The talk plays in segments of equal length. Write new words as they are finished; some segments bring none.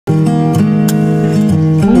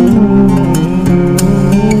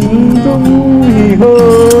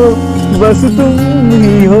बस तुम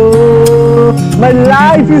ही हो. My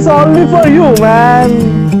life is only for you, man.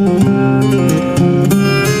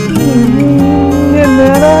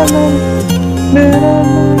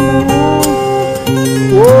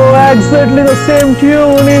 Oh, exactly the same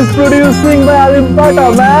tune is producing by Alip Bata,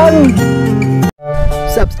 man.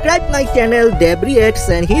 Subscribe my channel Deb Reacts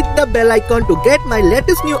and hit the bell icon to get my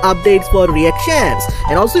latest new updates for reactions.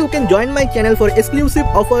 And also you can join my channel for exclusive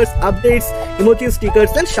offers, updates, emoji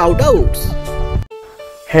stickers and shoutouts.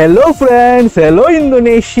 Hello friends, hello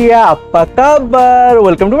Indonesia, apa kabar?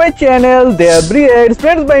 Welcome to my channel Deb Reacts.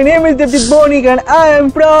 Friends, my name is Debjit Banik and I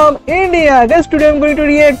am from India. Guys, today I'm going to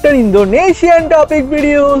react on Indonesian topic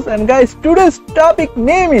videos. And guys, today's topic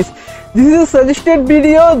name is, this is a suggested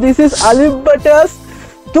video. This is Alip Bata's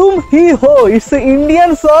Tum Hi Ho. It's an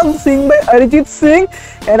Indian song sung by Arijit Singh,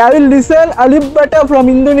 and I will listen Alip Bata from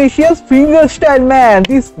Indonesia's fingerstyle, man.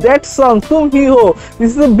 That song Tum Hi Ho.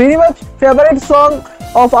 This is a very much favorite song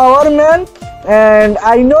of our man, and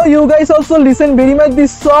I know you guys also listen very much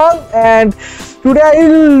this song. And today I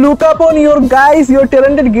will look upon your guys, your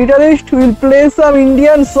talented guitarist who will play some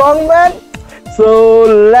Indian song, man. So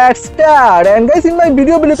let's start. And guys, in my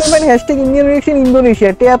video below comment hashtag Indian Reaction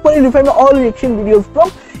Indonesia. Tap on it to find all reaction videos from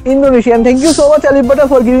Indonesia. And thank you so much Alip Bata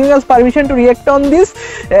for giving us permission to react on this,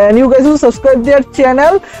 and you guys who subscribe their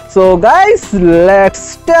channel. So guys, let's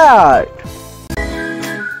start.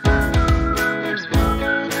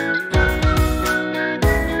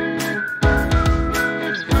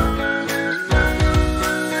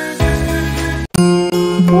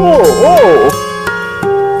 Oh.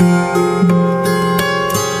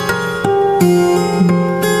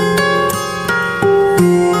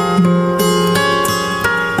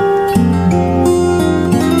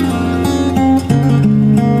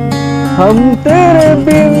 हम तेरे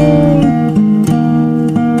बिन.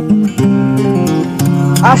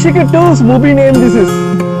 Ashiki 2's movie name this is.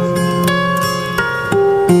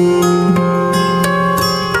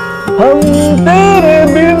 हम तेरे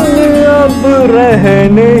बिन अब रह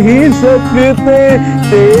नहीं सकते,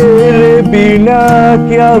 तेरे बिना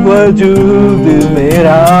क्या वजूद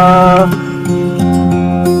मेरा.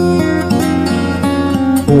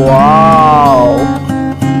 Wow.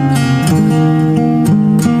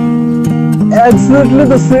 Exactly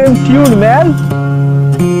the same tune, man.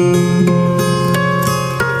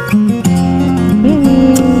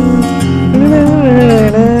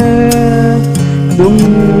 तुम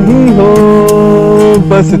ही हो,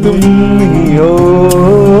 बस तुम ही हो,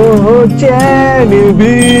 चैन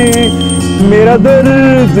भी, मेरा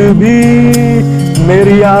दर्द भी,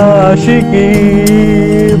 मेरी आशिकी,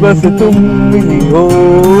 बस तुम ही हो.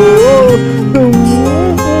 तुम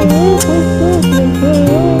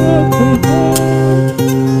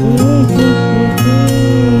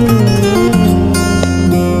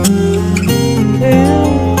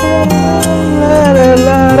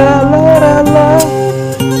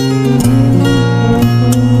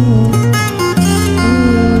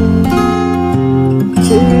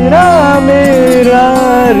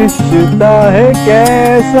रिश्ता है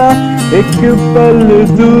कैसा, एक पल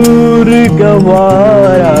दूर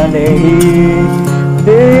गवारा नहीं,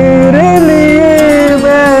 तेरे लिए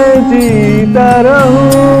मैं जीता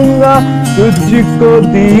रहूंगा, तुझको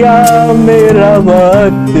दिया मेरा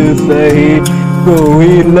वक्त सही,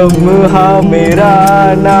 कोई लम्हा मेरा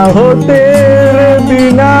ना हो तेरे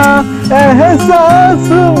बिना, एहसास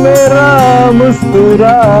मेरा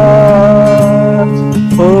मुस्कुरा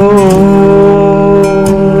हो.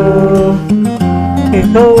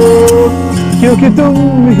 क्योंकि तुम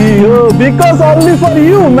ही हो, because only for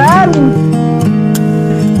you, man.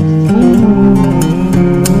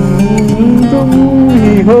 तुम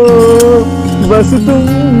ही हो, बस तुम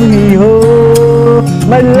ही हो.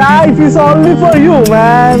 My life is only for you,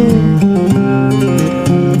 man.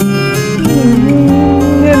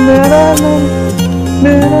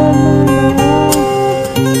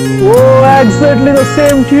 Oh, exactly the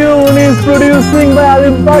same tune is producing by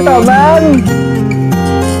Alip Bata, man.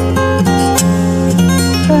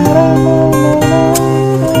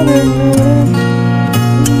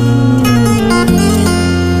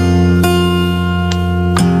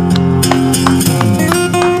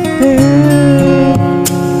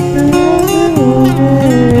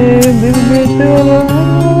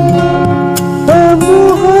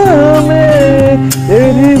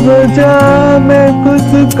 तेरी वजह मैं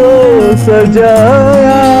खुद को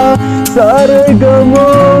सजाया, सारे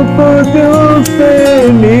गमों को दिल से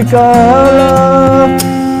निकाला,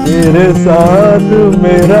 तेरे साथ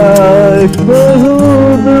मेरा एक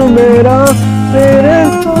वजूद मेरा, तेरे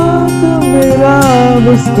साथ मेरा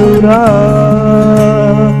मुस्कुरा.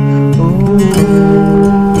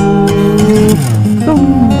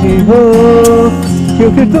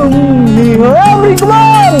 क्योंकि तुम ही हो every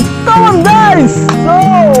come on guys, so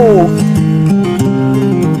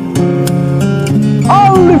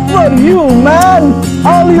only for you man,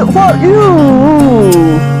 only for you,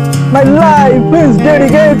 my life is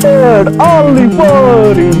dedicated only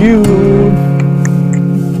for you.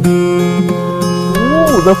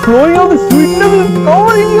 Ooh, the flowing of the sweetness is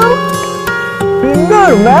covering your finger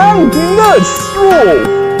man, fingers.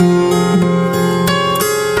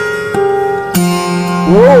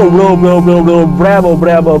 Whoa, bro, bravo,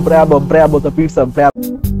 the pizza, bravo.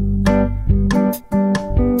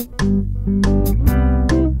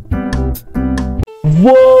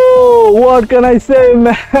 Whoa, what can I say,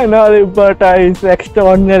 man? Alip Bata is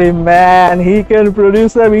extraordinary, man. He can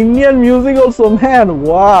produce some Indian music also, man.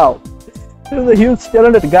 Wow, he's a huge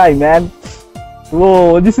talented guy, man.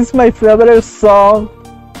 Whoa, this is my favorite song,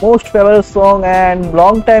 most favorite song, and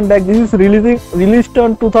long time back. This is released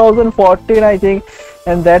on 2014, I think.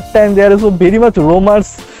 And that time there is very much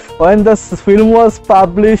romance. When the film was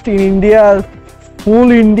published in India, full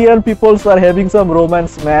Indian peoples are having some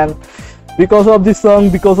romance, man, because of this song,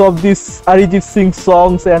 because of this Arijit Singh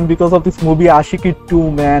songs, and because of this movie Ashiki 2,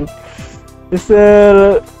 man.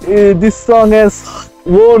 This song has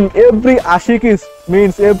won every Ashiki,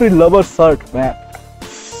 means every lover's heart, man.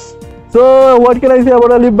 So what can I say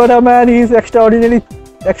about Alip Bata, man? He is extraordinary.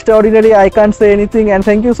 I can't say anything, and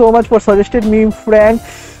thank you so much for suggested me, friend.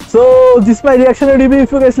 So this is my reaction review.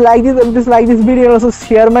 If you guys like this, please like this video and also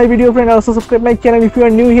share my video, friend, and also subscribe my channel. If you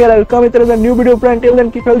are new here, I'll come with another new video, friend. Till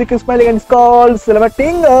then, keep healthy, keep smiling, and it's called Selamat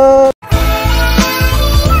Tinggal.